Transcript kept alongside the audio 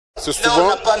c'est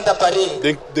souvent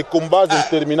des combats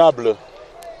interminables.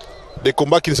 Des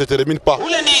combats qui ne se terminent pas.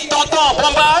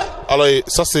 Alors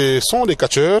ça, ce sont des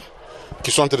catcheurs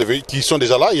qui sont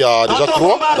déjà là. Il y a déjà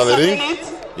 3 dans le ring.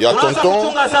 Il y a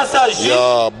Tonton, il y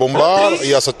a Bombar, il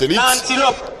y a Satellite.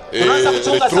 Et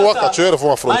les 3 catcheurs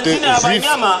vont affronter Juif,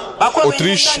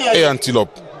 Autriche et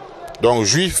Antilope. Donc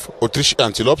Juif, Autriche et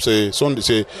Antilope, c'est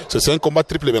un combat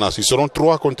triple menace. Ils seront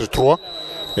 3 contre 3.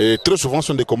 Et très souvent, ce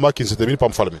sont des combats qui ne se terminent pas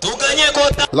en falme.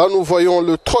 Là, nous voyons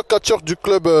le 3 catcheurs du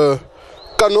club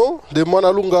Kano de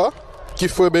Manalunga,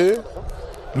 Kifwebe.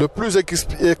 Le plus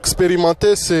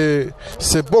expérimenté, c'est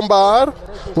Bombar.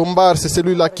 Bombar, c'est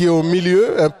celui-là qui est au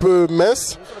milieu, un peu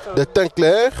mince, de teint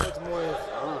clair.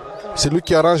 C'est lui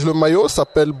qui arrange le maillot,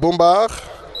 s'appelle Bombar.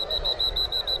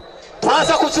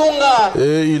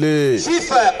 Et il est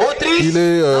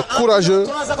courageux.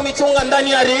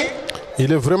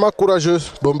 Il est vraiment courageux,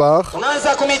 Bombar.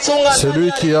 C'est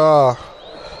lui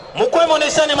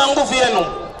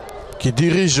qui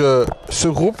dirige ce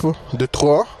groupe de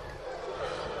 3.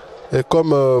 Et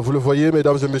comme vous le voyez,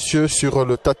 mesdames et messieurs, sur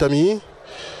le tatami,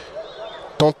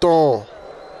 Tonton,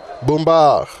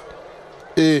 Bombar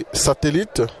et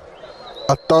Satellite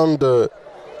attendent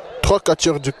 3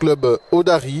 catcheurs du club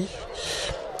Odari.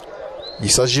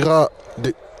 Il s'agira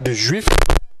de Juifs.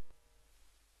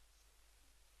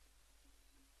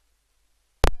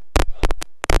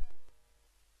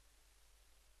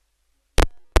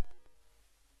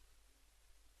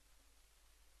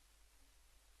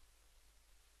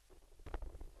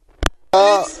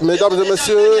 Ah, mesdames et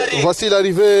messieurs, voici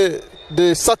l'arrivée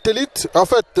des satellites, en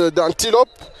fait d'Antilope.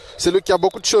 Celui qui a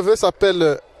beaucoup de cheveux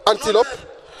s'appelle Antilope.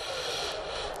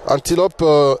 Antilope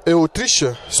et Autriche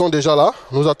sont déjà là.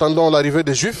 Nous attendons l'arrivée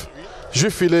des Juifs.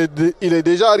 Juif, il est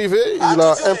déjà arrivé. Il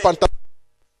a un pantalon.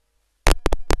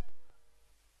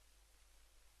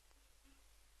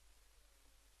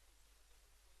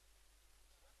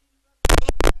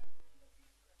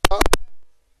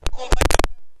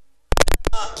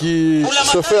 Qui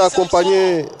se fait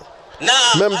accompagner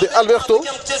même de Alberto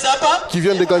qui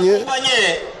vient de gagner.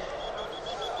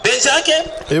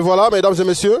 Et voilà, mesdames et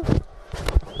messieurs,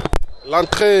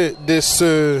 l'entrée de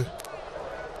ce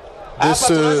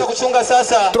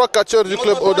 3 catcheurs du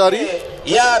club Odari.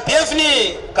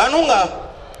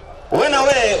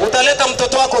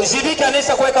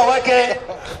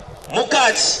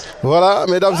 Voilà,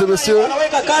 mesdames et messieurs,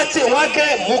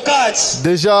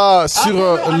 déjà sur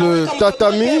le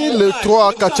tatami, les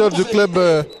 3 catcheurs du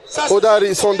club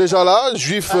Odari sont déjà là,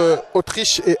 Juif,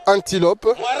 Autriche et Antilope.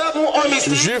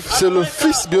 Juif, c'est le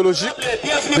fils biologique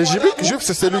de Jibik. Juif,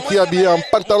 c'est celui qui est habillé en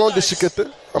pantalon de chiquette,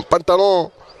 en pantalon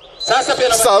sale,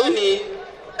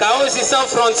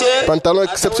 pantalon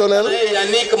exceptionnel.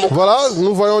 Voilà,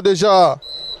 nous voyons déjà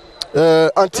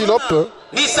Antilope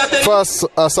face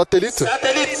à Satellite.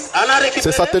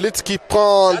 C'est Satellite qui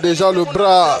prend déjà le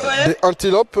bras de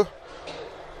Antilope.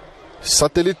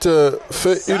 Satellite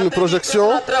fait une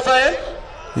projection.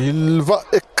 Il va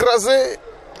écraser.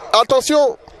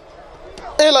 Attention.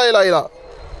 Et là.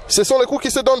 Ce sont les coups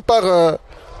qui se donnent par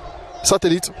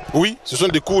Satellite. Oui, ce sont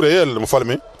des coups réels, mon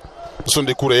falmé. Ce sont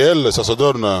des coups réels. Ça se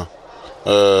donne à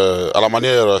la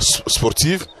manière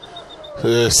sportive.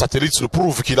 Satellite le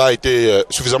prouve qu'il a été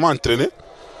suffisamment entraîné.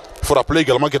 Il faut rappeler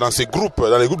également que dans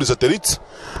les groupes de satellites,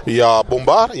 il y a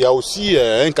Bombar, il y a aussi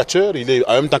un catcheur, il est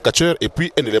en même temps catcheur, et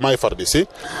puis un élément FRDC.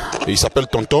 Il s'appelle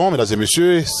Tonton, mesdames et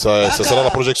messieurs, ça sera la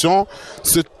projection.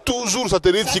 C'est toujours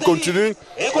Satellite qui continue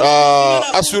à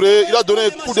assurer. Il a donné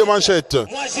un coup de manchette.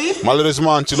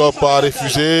 Malheureusement, Antilope a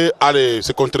refusé. Allez,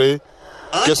 c'est contré.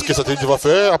 Qu'est-ce que Satellite va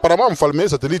faire? Apparemment, Mfalmé,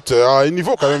 Satellite a un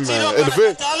niveau quand même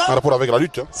élevé en rapport avec la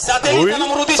lutte. Oui,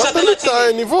 Satellite a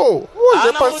un niveau. Oui, je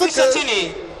pensais que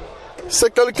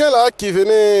c'est quelqu'un là qui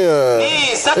venait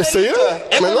essayer.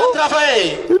 Mais non,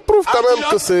 il prouve quand même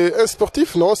que c'est un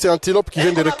sportif. Non, c'est Antilope qui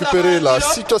vient de récupérer la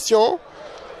situation.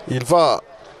 Il va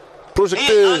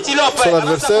projeter son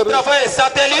adversaire.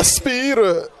 Aspire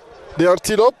de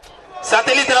Antilope.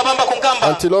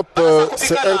 Antilope,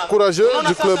 c'est un courageux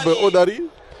du club Odari.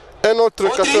 Un autre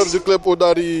catcheur du club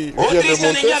Odari vient de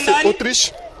monter, c'est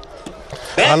Autriche.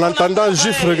 En entendant,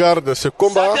 Juif regarde ce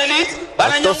combat.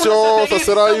 Attention, ça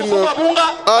sera une...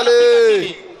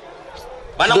 Allez!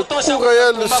 De coups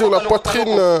réels sur la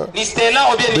poitrine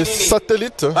des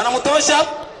satellites.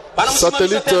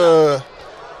 Satellite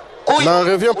n'en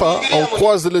revient pas. On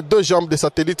croise les 2 jambes des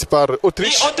satellites par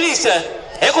Autriche.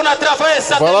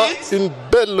 Voilà une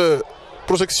belle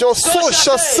projection. Sont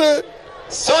chassés.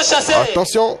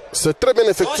 Attention, c'est très bien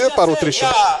effectué par Autriche.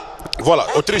 Voilà,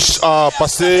 Autriche a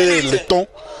passé le temps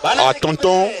à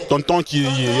Tonton qui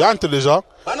entre déjà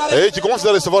et qui commence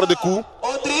à recevoir des coups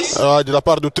de la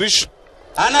part d'Autriche.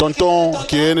 Tonton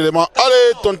qui est un élément.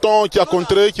 Allez, Tonton qui a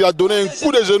contré, qui a donné un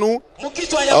coup de genou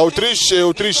à Autriche. Et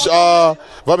Autriche va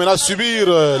maintenant subir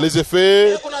les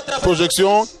effets,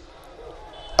 projection.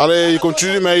 Allez, il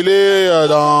continue, mais il est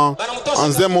dans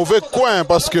un mauvais coin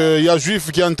parce qu'il y a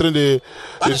Juif qui est en train de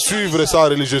suivre ça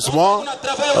religieusement.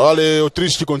 Allez,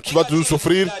 Autriche qui va toujours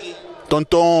souffrir.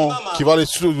 Tonton qui va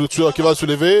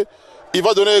soulever. Il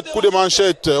va donner un coup de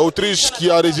manchette. Autriche qui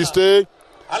a résisté.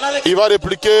 Il va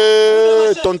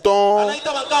répliquer. Tonton.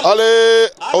 Allez,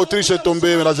 Autriche est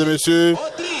tombé, mesdames et messieurs.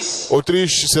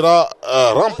 Autriche sera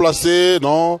remplacé.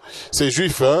 Non, c'est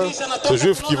Juif. Hein? C'est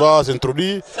Juif qui va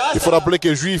s'introduire. Il faut rappeler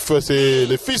que Juif, c'est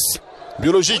le fils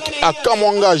biologique à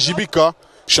Kamwanga Jibika,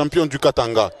 champion du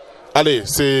Katanga. Allez,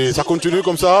 ça continue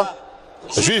comme ça.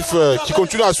 Juif qui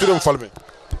continue à assurer Mfalme.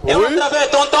 Oui,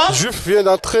 Juif vient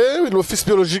d'entrer, le fils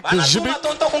biologique de Jibik,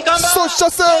 sont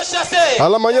chassés à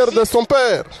la manière de son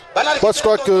père. Moi, je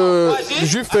crois que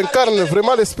Juif incarne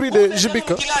vraiment l'esprit de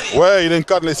Jibik. Ouais, il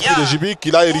incarne l'esprit de Jibik,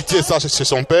 il a hérité ça chez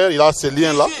son père, il a ces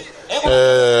liens-là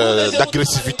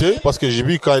d'agressivité, parce que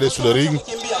Jibik, quand il est sur le ring,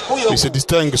 il se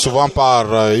distingue souvent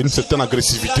par une certaine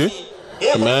agressivité.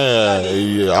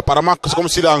 Mais apparemment, c'est comme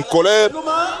s'il est en colère,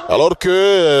 alors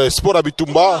que Sport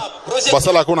Abitumba,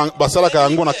 Basala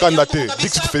Kango n'a candidaté,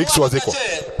 Dixit Félix Oazé quoi.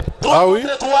 Ah oui,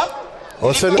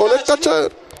 on est catcheur.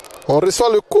 On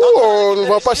reçoit le coup, on ne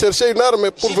va pas chercher une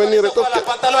arme pour venir rétorquer.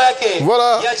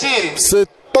 Voilà, c'est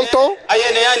Tonton.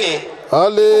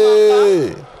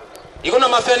 Allez.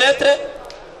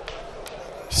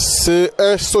 C'est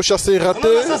un saut chassé raté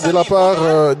de la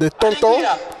part de Tonton.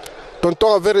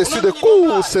 Tonton avait reçu des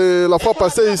coups, c'est la fois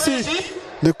passée ici,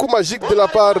 des coups magiques de la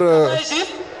part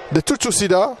de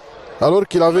Tchouchoussida, alors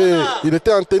il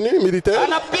était en tenue militaire.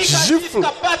 Gifle.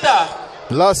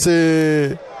 Là,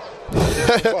 c'est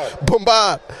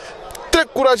Bombar, très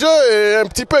courageux et un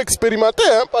petit peu expérimenté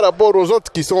hein, par rapport aux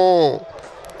autres qui sont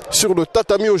sur le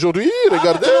tatami aujourd'hui.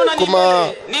 Regardez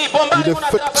comment il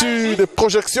effectue des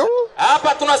projections.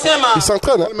 Il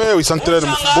s'entraîne. Hein? Mais il s'entraîne.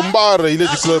 Bombar, il est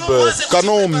du club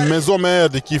Canon Maison Mère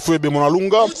de Kifoué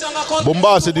Monalunga.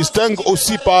 Bombar se distingue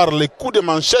aussi par les coups de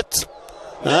manchette.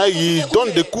 Hein, il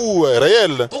donne des coups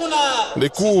réels, des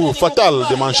coups fatals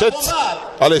de manchette.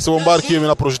 Allez, c'est Bombar qui est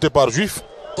maintenant projeté par Juif.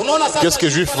 Qu'est-ce que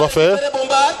Juif va faire?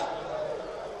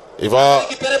 Il va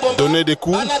donner des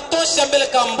coups.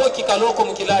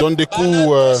 Donne des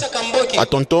coups à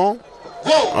Tonton.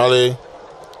 Allez.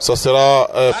 Ça sera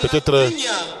peut-être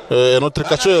un autre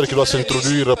catcheur qui doit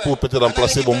s'introduire pour peut-être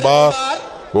remplacer Bombar.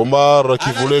 Bombar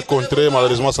qui voulait contrer,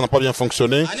 malheureusement ça n'a pas bien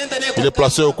fonctionné. Il est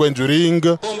placé au coin du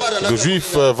ring. Le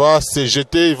Juif va se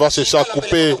jeter, il va chercher à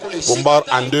couper Bombar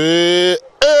en deux.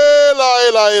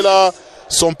 Et là.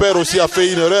 Son père aussi a fait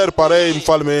une erreur pareille,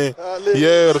 Mfalme,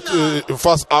 hier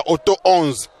face à Auto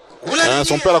 11. Hein,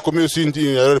 son père a commis aussi une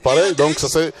erreur pareille, donc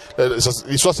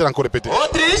l'histoire s'est encore répétée.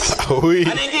 Oui,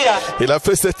 il a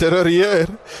fait cette erreur hier.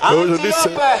 Aujourd'hui,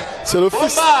 c'est le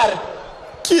fils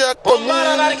qui a commis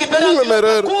une même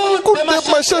erreur. Coup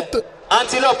de machette.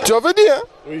 Tu avais dit, hein?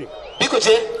 Oui.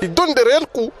 Il donne des réels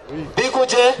coups. Oui.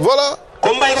 Voilà.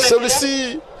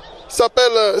 Celui-ci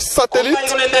s'appelle Satellite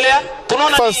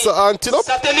face à Antilope.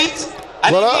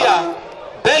 Voilà.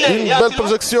 Une belle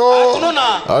projection.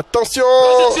 Attention,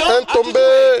 un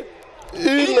tombé.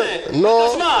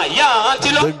 Non.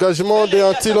 Dégagement des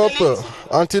Antilopes.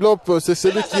 Antilope, c'est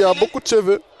celui qui a beaucoup de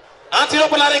cheveux.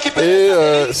 Et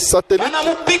Satellite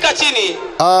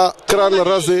à crâne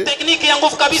rasé.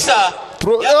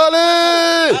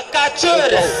 Allez!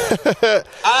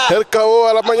 RKO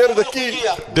à la manière de qui?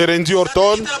 De Randy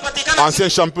Orton, ancien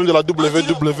champion de la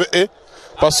WWE.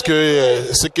 Parce que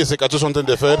ce que ces catcheurs sont en train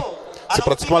de faire, c'est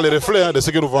pratiquement le reflet hein, de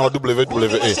ce que nous voyons à la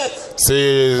WWE.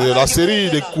 C'est la série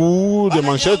de coups, de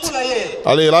manchettes.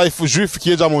 Allez, là, il faut Juif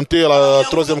qui est déjà monté à la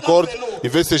troisième corde.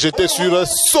 Il veut se jeter sur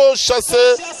saut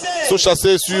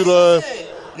chassé sur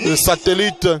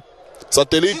Satellite.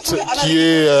 Satellite qui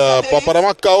est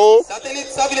apparemment KO.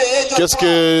 Qu'est-ce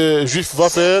que Juif va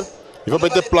faire? Il va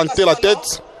peut-être planter la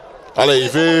tête. Allez, il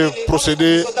veut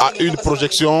procéder à une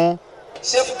projection.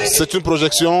 C'est une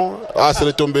projection. Ah,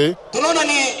 c'est tombé.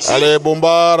 Allez,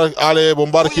 Bombar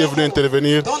qui est venu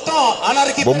intervenir.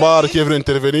 Bombar qui est venu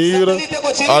intervenir.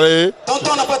 Allez.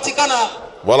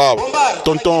 Voilà,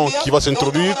 Tonton qui va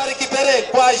s'introduire.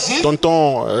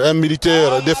 Tonton, un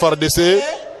militaire d'FRDC.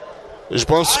 Je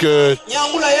pense que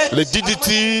le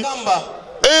DDT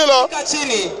est là.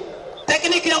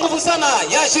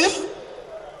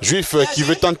 Juif qui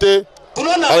veut tenter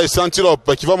Allez, c'est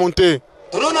Antilope qui va monter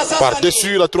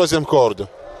par-dessus la troisième corde.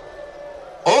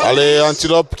 Allez,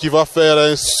 Antilope qui va faire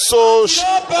un saut.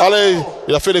 Allez,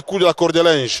 il a fait les coups de la corde à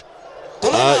linge.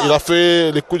 Hein, il a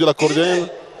fait les coups de la corde à linge.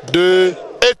 2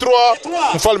 et 3.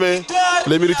 Mfalme,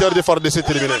 les militaires de FARDC sont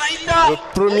éliminés. Le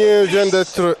premier vient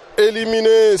d'être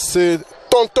éliminé, c'est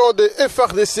Tonton de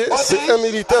FARDC, c'est un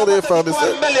militaire de FARDC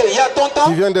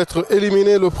qui vient d'être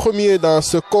éliminé, le premier dans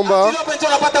ce combat.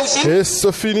 Et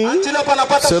ce finit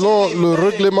selon le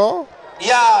règlement.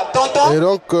 Et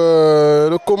donc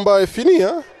le combat est fini.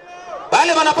 Hein?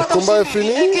 Le combat est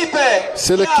fini.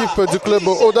 C'est l'équipe du club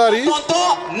Odari,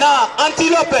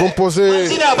 composée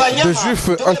de Juif,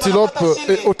 Antilope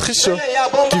et Autriche,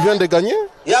 qui vient de gagner.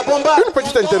 Une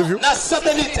petite interview.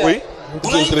 Oui, une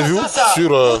petite interview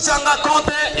sur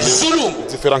les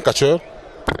différents catcheurs.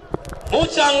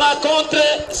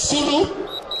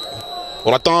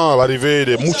 On attend l'arrivée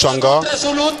des Mouchanga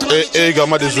et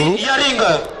également des Zoulous.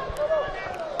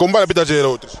 Combat n'a pas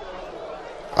Autriche.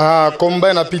 Ah,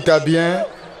 combat n'a pas bien.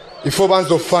 Il faut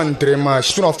que faire entraînement.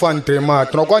 Si tu n'as pas entraînement,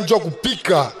 tu n'as pas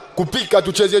kupika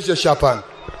tu cheze chez Chapan.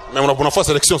 Mais on a fait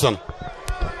sélection ça.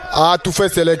 Ah, tu fais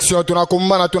sélection, tu n'as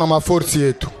combat, tu n'as ma force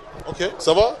et tout. Ok,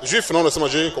 ça va? Juif, non, laisse-moi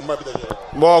jouer. Combat n'a pas bien.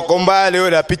 Bon, combat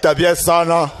n'a pas bien ça,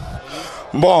 non?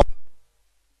 Bon.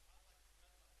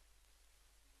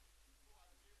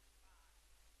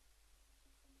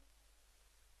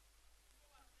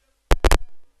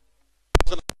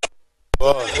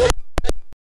 Oh.